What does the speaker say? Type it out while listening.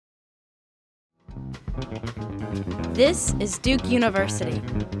This is Duke University.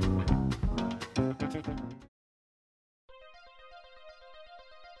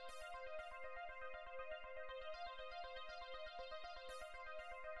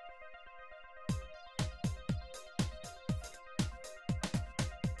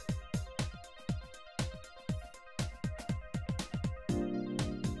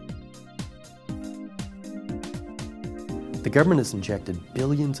 The government has injected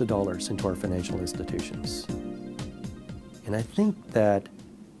billions of dollars into our financial institutions. And I think that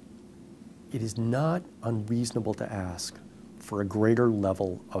it is not unreasonable to ask for a greater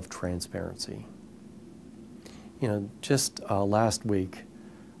level of transparency. You know, just last week,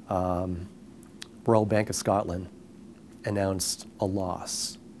 Royal Bank of Scotland announced a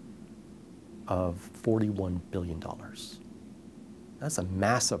loss of $41 billion. That's a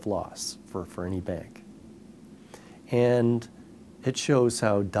massive loss for any bank. And it shows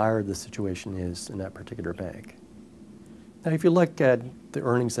how dire the situation is in that particular bank. Now, if you look at the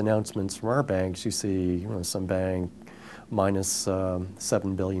earnings announcements from our banks, you see some bank minus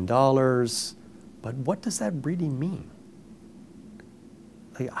 $7 billion. But what does that really mean?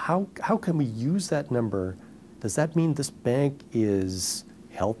 Like, how can we use that number? Does that mean this bank is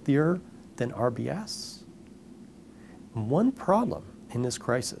healthier than RBS? One problem in this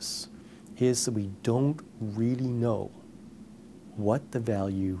crisis is that we don't really know what the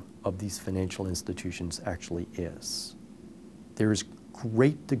value of these financial institutions actually is. There is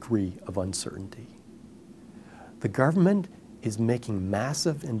great degree of uncertainty. The government is making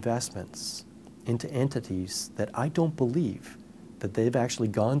massive investments into entities that I don't believe that they've actually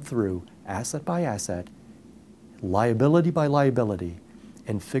gone through asset by asset, liability by liability,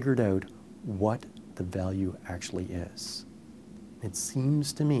 and figured out what the value actually is. It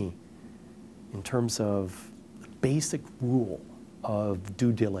seems to me, in terms of the basic rule of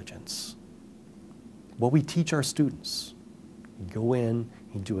due diligence, what we teach our students, you go in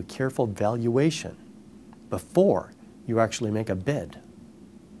and do a careful valuation before you actually make a bid.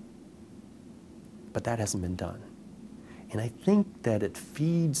 But that hasn't been done. And I think that it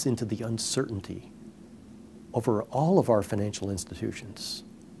feeds into the uncertainty over all of our financial institutions.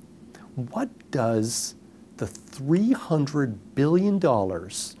 What does the $300 billion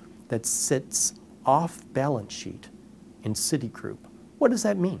that sits off balance sheet in Citigroup, what does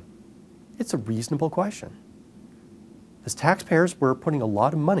that mean? It's a reasonable question. As taxpayers, we're putting a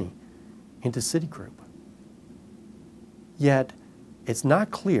lot of money into Citigroup. Yet, it's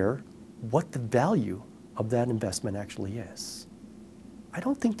not clear what the value of that investment actually is. I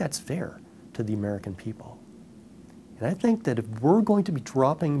don't think that's fair to the American people. And I think that if we're going to be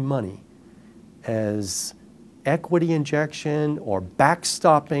dropping money as equity injection or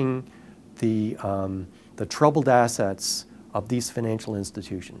backstopping the troubled assets of these financial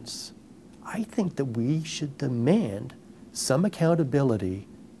institutions, I think that we should demand some accountability,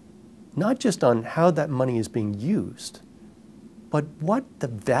 not just on how that money is being used, but what the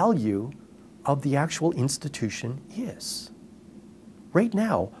value of the actual institution is. Right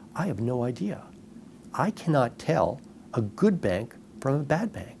now, I have no idea. I cannot tell a good bank from a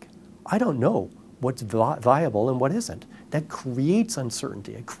bad bank. I don't know what's viable and what isn't. That creates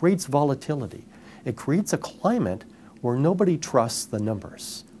uncertainty. It creates volatility. It creates a climate where nobody trusts the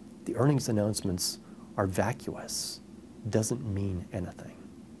numbers. The earnings announcements are vacuous. Doesn't mean anything.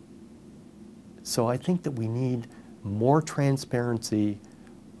 So I think that we need more transparency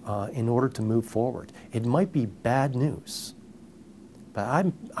in order to move forward. It might be bad news, but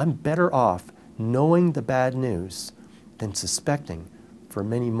I'm better off knowing the bad news than suspecting for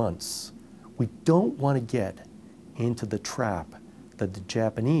many months. We don't want to get into the trap that the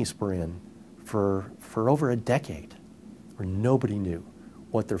Japanese were in for over a decade, where nobody knew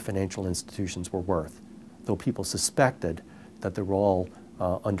what their financial institutions were worth, though people suspected that they were all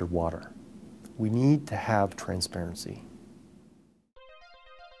underwater. We need to have transparency.